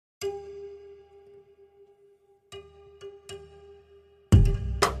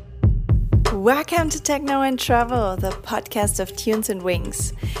Welcome to Techno and Travel, the podcast of Tunes and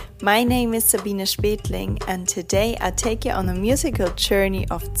Wings. My name is Sabine Spetling, and today I take you on a musical journey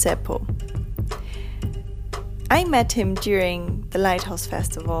of Tsepo. I met him during the Lighthouse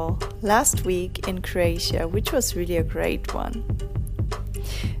Festival last week in Croatia, which was really a great one.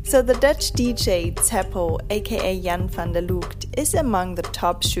 So the Dutch DJ Tsepo, aka Jan van der Lugt, is among the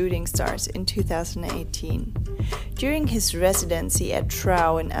top shooting stars in 2018. During his residency at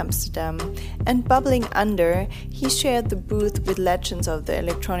Trouw in Amsterdam and Bubbling Under, he shared the booth with legends of the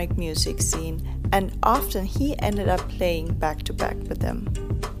electronic music scene, and often he ended up playing back-to-back with them.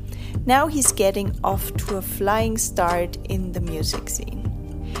 Now he's getting off to a flying start in the music scene.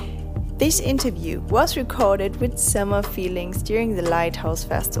 This interview was recorded with summer feelings during the Lighthouse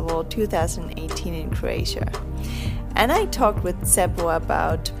Festival 2018 in Croatia. And I talked with Tsepo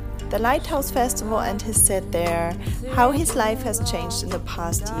about the Lighthouse Festival and his set there, how his life has changed in the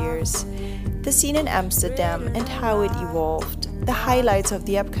past years, the scene in Amsterdam and how it evolved, the highlights of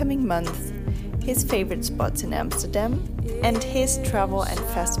the upcoming month, his favorite spots in Amsterdam, and his travel and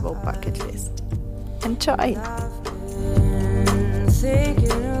festival bucket list. Enjoy!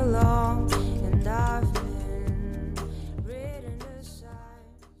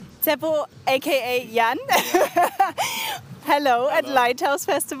 Tsepo, aka Jan. Hello at Lighthouse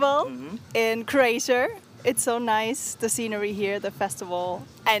Festival in Croatia. It's so nice, the scenery here, the festival,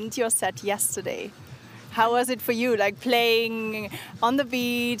 and your set yesterday. How was it for you, like playing on the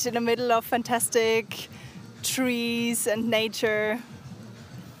beach in the middle of fantastic trees and nature?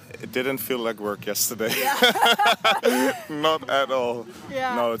 It didn't feel like work yesterday. Not at all.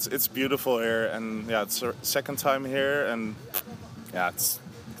 Yeah. No, it's beautiful here, and yeah, it's our second time here, and yeah, it's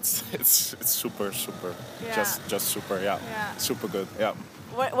super. Yeah. Just super. Yeah. Super good. Yeah.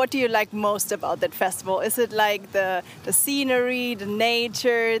 What do you like most about that festival? Is it like the scenery, the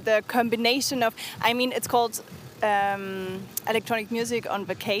nature, the combination of, I mean, it's called electronic music on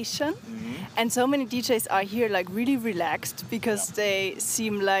vacation, and so many DJs are here like really relaxed because they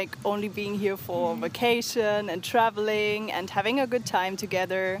seem like only being here for vacation and traveling and having a good time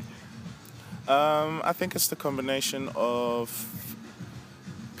together. I think it's the combination of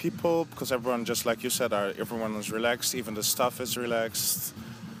people, because everyone, just like you said, everyone is relaxed, even the staff is relaxed.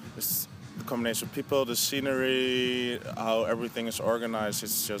 It's the combination of people, the scenery, how everything is organized.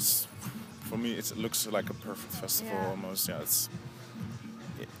 It's just, for me, it looks like a perfect festival almost.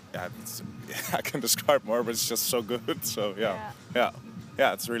 I can describe more, but it's just so good. So yeah,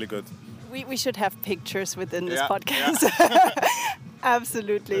 it's really good. We should have pictures within this podcast.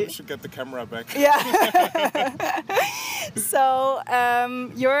 Absolutely. Maybe we should get the camera back. Yeah. So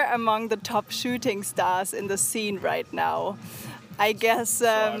you're among the top shooting stars in the scene right now. I guess. So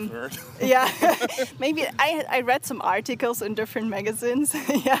I've heard. Yeah. Maybe I read some articles in different magazines.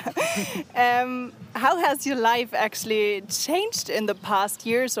 How has your life actually changed in the past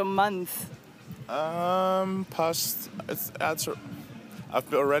years or month? I've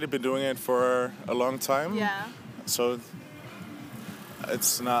already been doing it for a long time. Yeah. So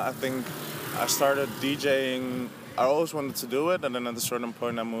it's not. I think I started DJing. I always wanted to do it, and then at a certain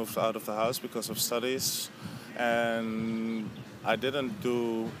point I moved out of the house because of studies, and I didn't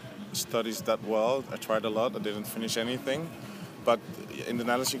do studies that well. I tried a lot. I didn't finish anything, but in the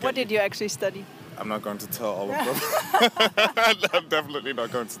Netherlands, What did you actually study? I'm not going to tell all of them. I'm definitely not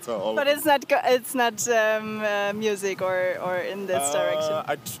going to tell all but of them. But it's not music or in this direction.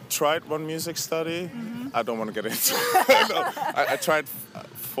 I tried one music study. I don't want to get into it. No, I tried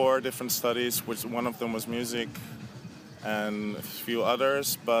 4 different studies, which one of them was music and a few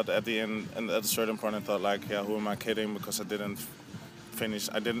others. But at the end, and at a certain point, I thought, like, who am I kidding? Because I didn't finish.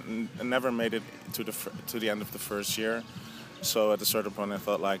 I never made it to the end of the first year. So at a certain point I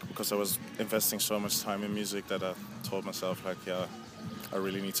thought, like, because I was investing so much time in music, that I told myself, like, I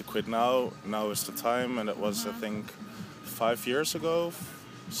really need to quit now. Now is the time. And it was, I think, 5 years ago.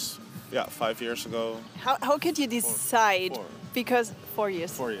 5 years ago. How could you decide? 4. Because 4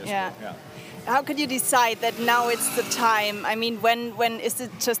 years. 4 years ago, yeah. How could you decide that now it's the time? I mean, when is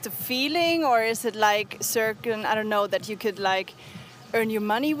it just a feeling, or is it like certain, I don't know, that you could like earn your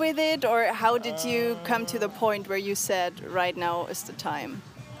money with it, or how did you come to the point where you said right now is the time?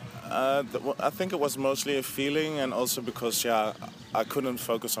 I think it was mostly a feeling, and also because I couldn't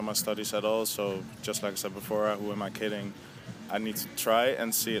focus on my studies at all. So just like I said before, who am I kidding? I need to try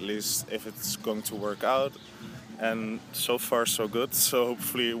and see at least if it's going to work out. And so far so good. So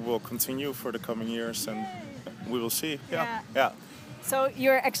hopefully it will continue for the coming years, and we will see. Yeah. So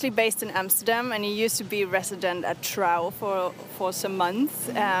you're actually based in Amsterdam, and you used to be resident at Trouw for some months.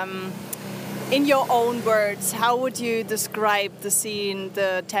 in your own words, how would you describe the scene,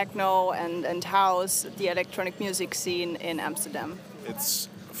 the techno and house, the electronic music scene in Amsterdam? It's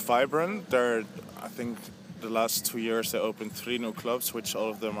vibrant. I think the last 2 years they opened 3 new clubs, which all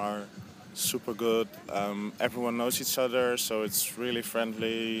of them are super good. Everyone knows each other, so it's really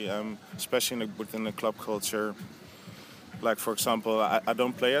friendly, especially within the club culture. Like, for example, I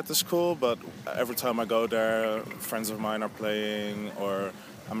don't play at the school, but every time I go there, friends of mine are playing, or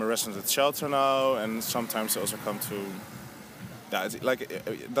I'm a resident at Shelter now, and sometimes they also come to... Yeah,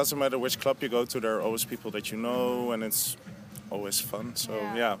 it doesn't matter which club you go to, there are always people that you know, and it's always fun, so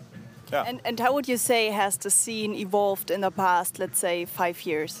yeah. And how would you say has the scene evolved in the past, let's say, 5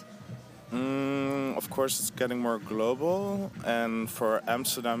 years? Of course, it's getting more global, and for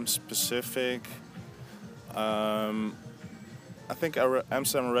Amsterdam specific, I think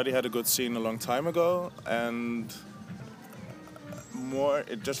Amsterdam already had a good scene a long time ago, and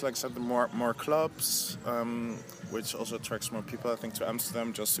more clubs, which also attracts more people, I think, to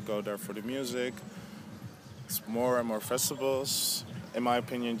Amsterdam just to go there for the music. It's more and more festivals. In my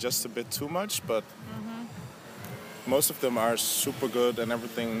opinion, just a bit too much, but most of them are super good and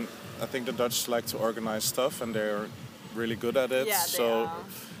everything. I think the Dutch like to organize stuff, and they're really good at it.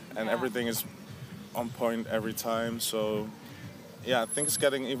 Everything is on point every time. So yeah, I think it's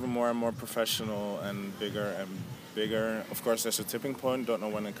getting even more and more professional and bigger. Of course, there's a tipping point. Don't know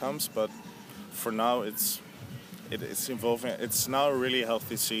when it comes, but for now, it's evolving. It's now a really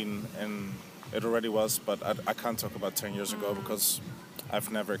healthy scene, and it already was. But I can't talk about 10 years ago because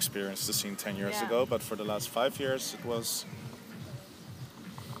I've never experienced the scene 10 years ago. But for the last 5 years, it was.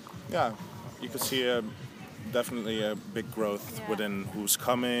 Yeah, you could see definitely a big growth within who's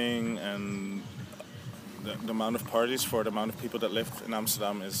coming, and the amount of parties for the amount of people that live in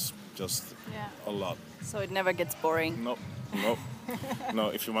Amsterdam is just a lot. So it never gets boring? Nope. No,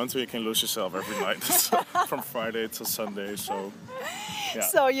 if you want to, you can lose yourself every night from Friday till Sunday. So, yeah.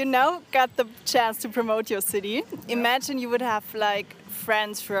 So you now got the chance to promote your city. Imagine you would have like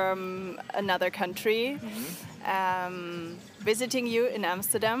friends from another country visiting you in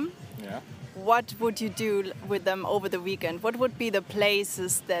Amsterdam. Yeah. What would you do with them over the weekend? What would be the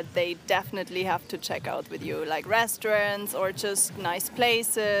places that they definitely have to check out with you? Like restaurants or just nice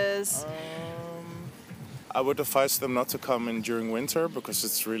places? I would advise them not to come in during winter because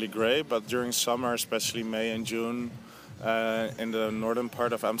it's really grey. But during summer, especially May and June, in the northern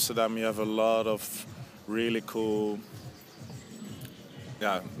part of Amsterdam, you have a lot of really cool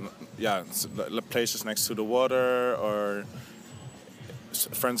places next to the water, or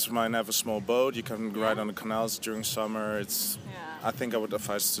friends of mine have a small boat. You can ride on the canals during summer. I think I would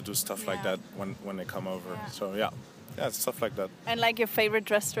advise to do stuff like that when they come over. So stuff like that. And like your favorite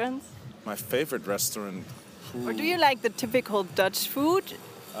restaurants? My favorite restaurant. Or do you like the typical Dutch food?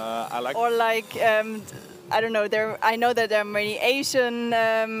 I like. Or like I don't know. I know that there are many Asian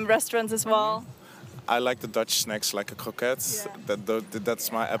restaurants as well. I like the Dutch snacks, like a croquette.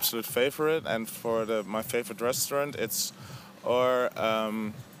 That's my absolute favorite. And for my favorite restaurant, it's I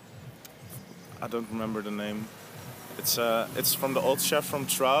don't remember the name. It's from the old chef from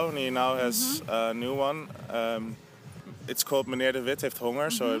Trouw, and he now has a new one. It's called Meneer de Wit heeft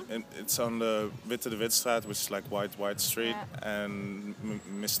honger. So it's on the Witte de Witstraat, which is like White Street, and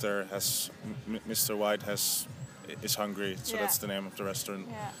Mr. White is hungry. So that's the name of the restaurant.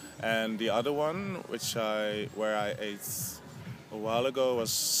 Yeah. And the other one, where I ate a while ago, was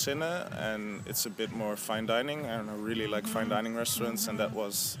Sinne, and it's a bit more fine dining, and I really like fine dining restaurants, and that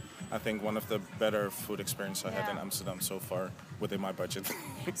was, I think, one of the better food experiences I had in Amsterdam so far within my budget.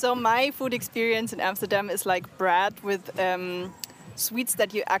 So my food experience in Amsterdam is like bread with sweets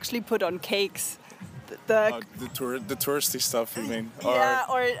that you actually put on cakes. The touristy stuff, you mean?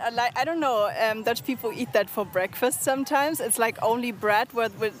 Or like, I don't know, Dutch people eat that for breakfast sometimes. It's like only bread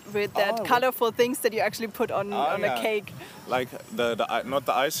with that colorful things that you actually put on a cake. Like not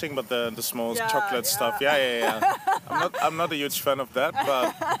the icing, but the small chocolate stuff. Yeah. I'm not a huge fan of that,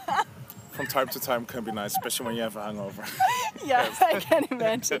 but from time to time can be nice, especially when you have a hangover. Yes, I can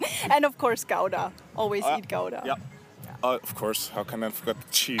imagine. And of course, Gouda. Always eat Gouda. Yeah. Of course, how can I forget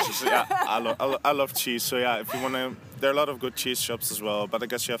cheese? I love cheese. So if you want to, there are a lot of good cheese shops as well. But I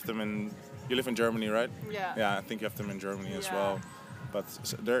guess you have them you live in Germany, right? Yeah. Yeah, I think you have them in Germany as well. But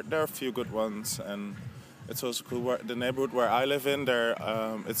there are a few good ones, and it's also cool. The neighborhood where I live in,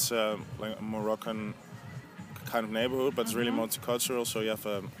 it's like a Moroccan kind of neighborhood, but it's really multicultural. So you have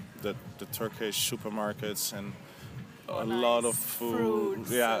the Turkish supermarkets and a lot of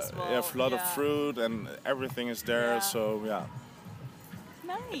food. A lot of fruit, and everything is there. So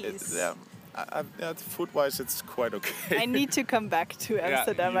Nice. Yeah, food-wise, it's quite okay. I need to come back to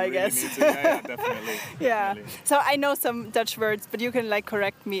Amsterdam, I guess. Need to. Yeah, definitely. Yeah. Definitely. So I know some Dutch words, but you can like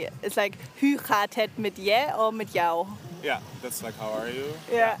correct me. It's like, hoe gaat het met je or met jou? Yeah, that's like, how are you?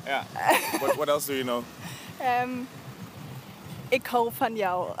 Yeah. Yeah. What else do you know? Ik hou van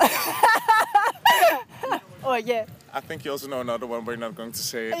jou. Oh yeah. I think you also know another one, but you're not going to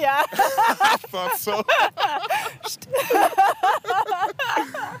say it. Yeah. I thought so.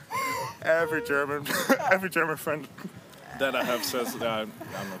 Every German friend that I have says, I'm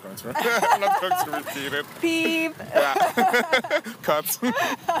not going to. I'm not going to repeat it. Peep. Yeah. Cut.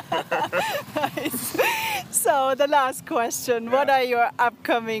 Nice. So the last question: What are your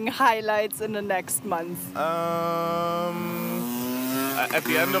upcoming highlights in the next month? At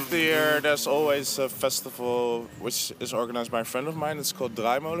the end of the year, there's always a festival which is organized by a friend of mine. It's called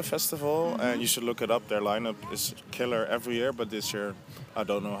Draaimolen Festival, and you should look it up. Their lineup is killer every year, but this year I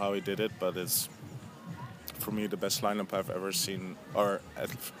don't know how he did it, but it's for me the best lineup I've ever seen,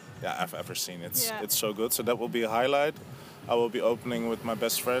 I've ever seen. It's so good. So that will be a highlight. I will be opening with my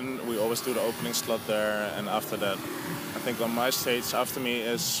best friend. We always do the opening slot there, and after that, I think on my stage after me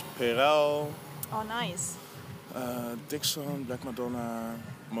is Perel. Oh, nice. Dixon, Black Madonna,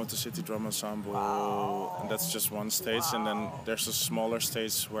 Motor City Drum Ensemble, and that's just one stage. Wow. And then there's a smaller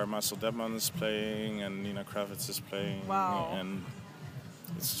stage where Marcel Deadman is playing and Nina Kravitz is playing. Wow. And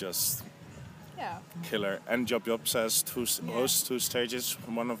it's just Yeah. killer. And Job hosts two stages.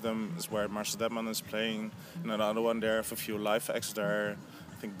 One of them is where Marcel Deadman is playing, and another one there have a few live acts there.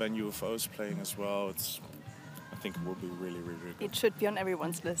 I think Ben UFO is playing as well. I think it will be really, really, really good. It should be on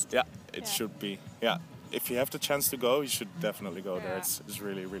everyone's list. Yeah, it should be. Yeah. If you have the chance to go, you should definitely go there. Yeah. It's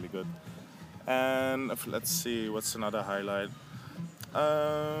really, really good. And let's see, what's another highlight?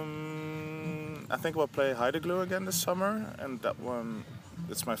 I think we'll play Heideglu again this summer, and that one,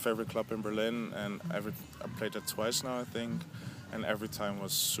 it's my favorite club in Berlin, and I played it twice now, I think, and every time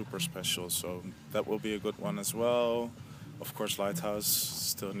was super special. So that will be a good one as well. Of course, Lighthouse,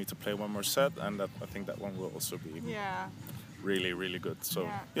 still need to play one more set, and I think that one will also be really, really good. So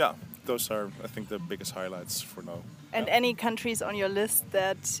yeah, those are, I think, the biggest highlights for now. And any countries on your list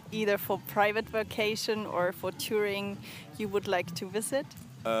that either for private vacation or for touring you would like to visit?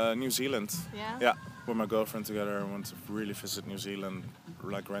 New Zealand. Yeah, with my girlfriend together, I want to really visit New Zealand,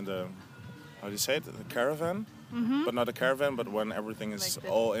 like rent a, how do you say it, a caravan? Mm-hmm. But not a caravan, but when everything is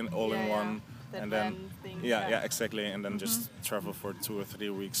like all in one. That and then thing, exactly, and then just travel for 2 or 3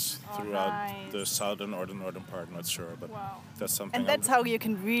 weeks throughout the southern or the northern part. Not sure, but that's something. And that's how you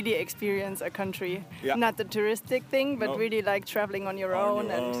can really experience a country, not the touristic thing, but really like traveling on your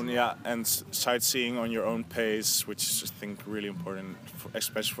own. And sightseeing on your own pace, which is, I think, really important,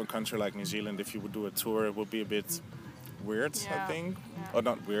 especially for a country like New Zealand. If you would do a tour, it would be a bit weird, I think, or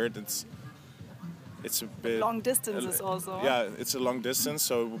not weird. It's a bit long distances also. Yeah, it's a long distance,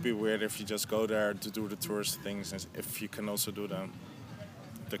 so it would be weird if you just go there to do the tourist things. If you can also do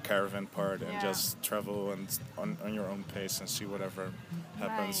the caravan part and just travel and on your own pace and see whatever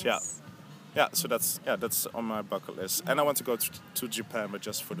happens. Nice. Yeah. So that's on my bucket list. And I want to go to Japan, but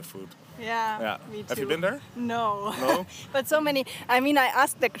just for the food. Yeah. Me too. Have you been there? No. No? But so many. I mean, I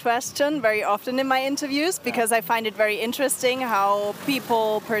ask the question very often in my interviews because I find it very interesting how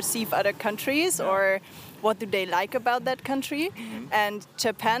people perceive other countries or what do they like about that country. Mm-hmm. And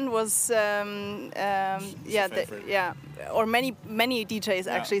Japan was, or many DJs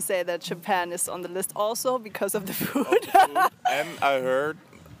actually say that Japan is on the list also because of the food. And I heard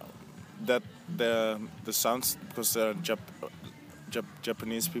that the sounds, because they're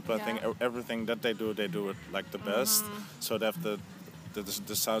Japanese people, I think everything that they do it like the best. So they have the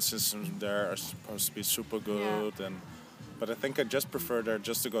sound systems there are supposed to be super good, but I think I just prefer there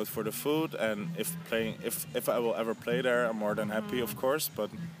just to go for the food. And if I will ever play there, I'm more than happy, of course.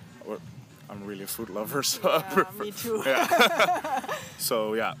 But I'm really a food lover, so I prefer. Me too.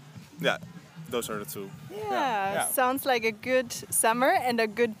 So yeah. Those are the two. Yeah, sounds like a good summer and a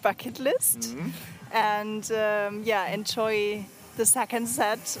good bucket list. Mm-hmm. And enjoy the second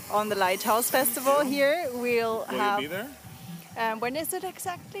set on the Lighthouse Festival here. Will you be there? When is it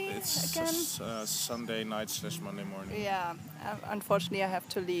exactly? It's again? Sunday night / Monday morning. Yeah, unfortunately I have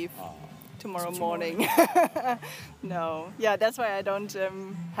to leave tomorrow morning. No, that's why I don't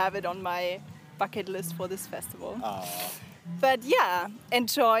have it on my bucket list for this festival. But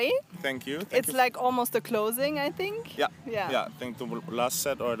enjoy. Thank you. It's like almost the closing, I think. Yeah. I think the last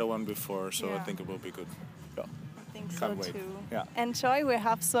set or the one before, so I think it will be good. Yeah. I think Can't so wait. too. Yeah. Enjoy. We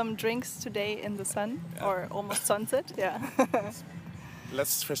have some drinks today in the sun or almost sunset. Yeah.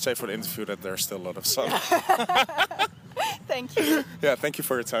 Let's first say for the interview that there's still a lot of sun. Thank you. Yeah, thank you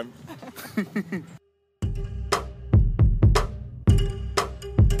for your time.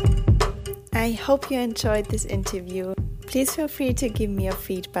 I hope you enjoyed this interview. Please feel free to give me your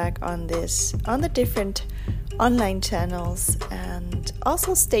feedback on this on the different online channels, and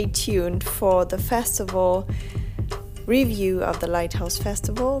also stay tuned for the festival review of the Lighthouse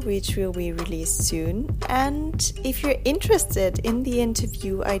Festival, which will be released soon. And if you're interested in the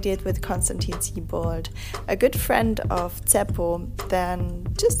interview I did with Konstantin Siebold, a good friend of Tsepo, then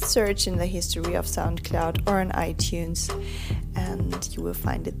just search in the history of SoundCloud or on iTunes and you will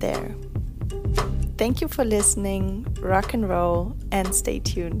find it there. Thank you for listening, rock and roll, and stay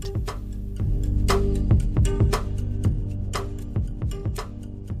tuned.